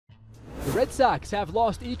The Red Sox have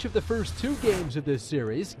lost each of the first 2 games of this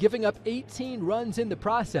series, giving up 18 runs in the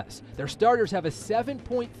process. Their starters have a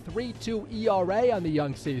 7.32 ERA on the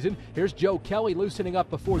young season. Here's Joe Kelly loosening up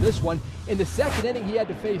before this one. In the second inning, he had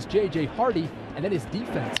to face J.J. Hardy, and then his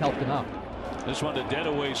defense helped him out. This one to dead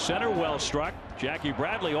away center, well struck. Jackie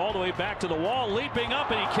Bradley all the way back to the wall, leaping up,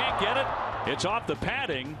 and he can't get it. It's off the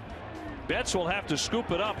padding. Betts will have to scoop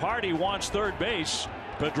it up. Hardy wants third base.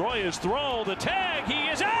 Pedroia's throw, the tag, he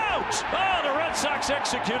is out! Oh, the Red Sox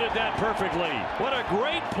executed that perfectly. What a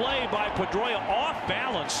great play by Pedroia, off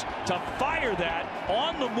balance to fire that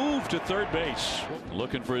on the move to third base.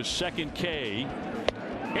 Looking for his second K,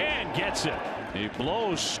 and gets it. He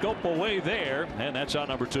blows Scope away there, and that's out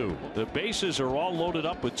number 2. The bases are all loaded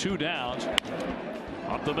up with 2 downs.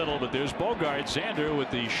 Up the middle, but there's Bogaerts. Xander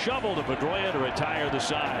with the shovel to Pedroia to retire the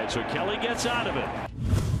side, so Kelly gets out of it.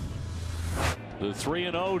 The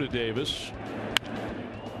 3-0 to Davis.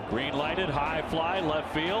 Green lighted, high fly,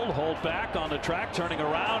 left field, hold back on the track, turning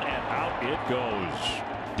around, and out it goes.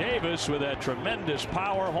 Davis with that tremendous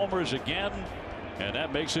power, homers again, and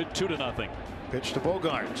that makes it 2-0. Pitch to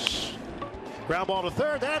Bogaerts. Ground ball to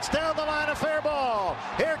third. That's down the line, a fair ball.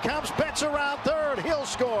 Here comes Betts around third. He'll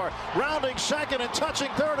score. Rounding second and touching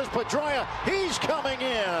third is Pedroia. He's coming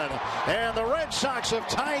in. And the Red Sox have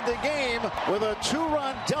tied the game with a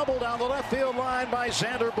 2-run double down the left field line by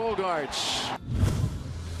Xander Bogaerts.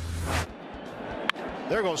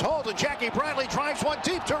 There goes Holt, and Jackie Bradley drives one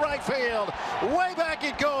deep to right field. Way back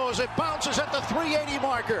it goes. It bounces at the 380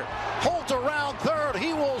 marker. Holt around third.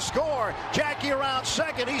 He will score. Jackie around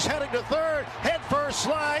second. He's heading to third. Head first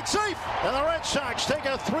slide. Safe. And the Red Sox take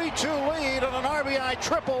a 3-2 lead on an RBI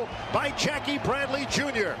triple by Jackie Bradley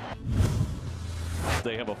Jr.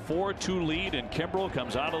 They have a 4-2 lead, and Kimbrel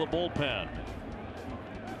comes out of the bullpen.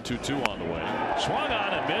 2-2 on the way. Swung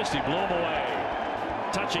on and missed. He blew him away.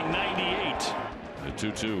 Touching 98. The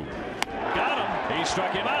 2-2. Got him. He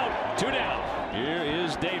struck him out. 2 down. Here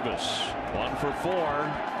is Davis. 1 for 4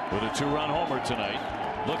 with a 2-run homer tonight.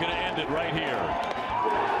 Looking to end it right here.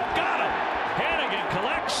 Got him. Hannigan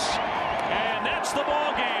collects. And that's the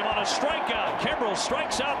ball game on a strikeout. Kimbrel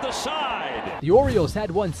strikes out the side. The Orioles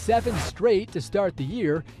had won 7 straight to start the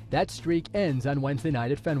year. That streak ends on Wednesday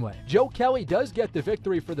night at Fenway. Joe Kelly does get the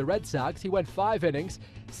victory for the Red Sox. He went 5 innings,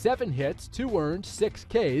 7 hits, 2 earned, 6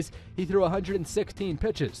 Ks. He threw 116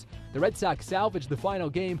 pitches. The Red Sox salvaged the final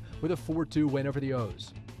game with a 4-2 win over the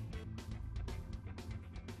O's.